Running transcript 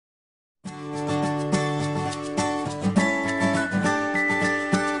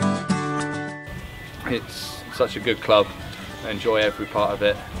It's such a good club. I enjoy every part of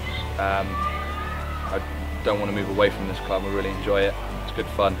it. I don't want to move away from this club. I really enjoy it. It's good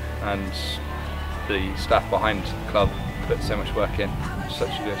fun, and the staff behind the club put so much work in. It's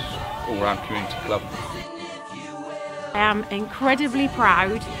such a good all-round community club. I am incredibly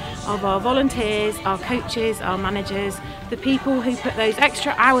proud of our volunteers, our coaches, our managers, the people who put those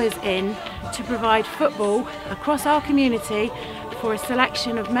extra hours in to provide football across our community for a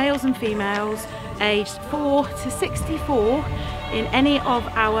selection of males and females aged 4 to 64 in any of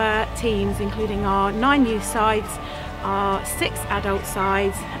our teams, including our 9 youth sides, our 6 adult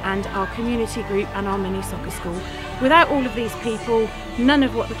sides and our community group and our mini soccer school. Without all of these people, none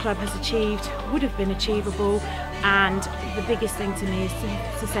of what the club has achieved would have been achievable, and the biggest thing to me is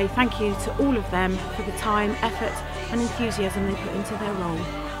to say thank you to all of them for the time, effort and enthusiasm they put into their role.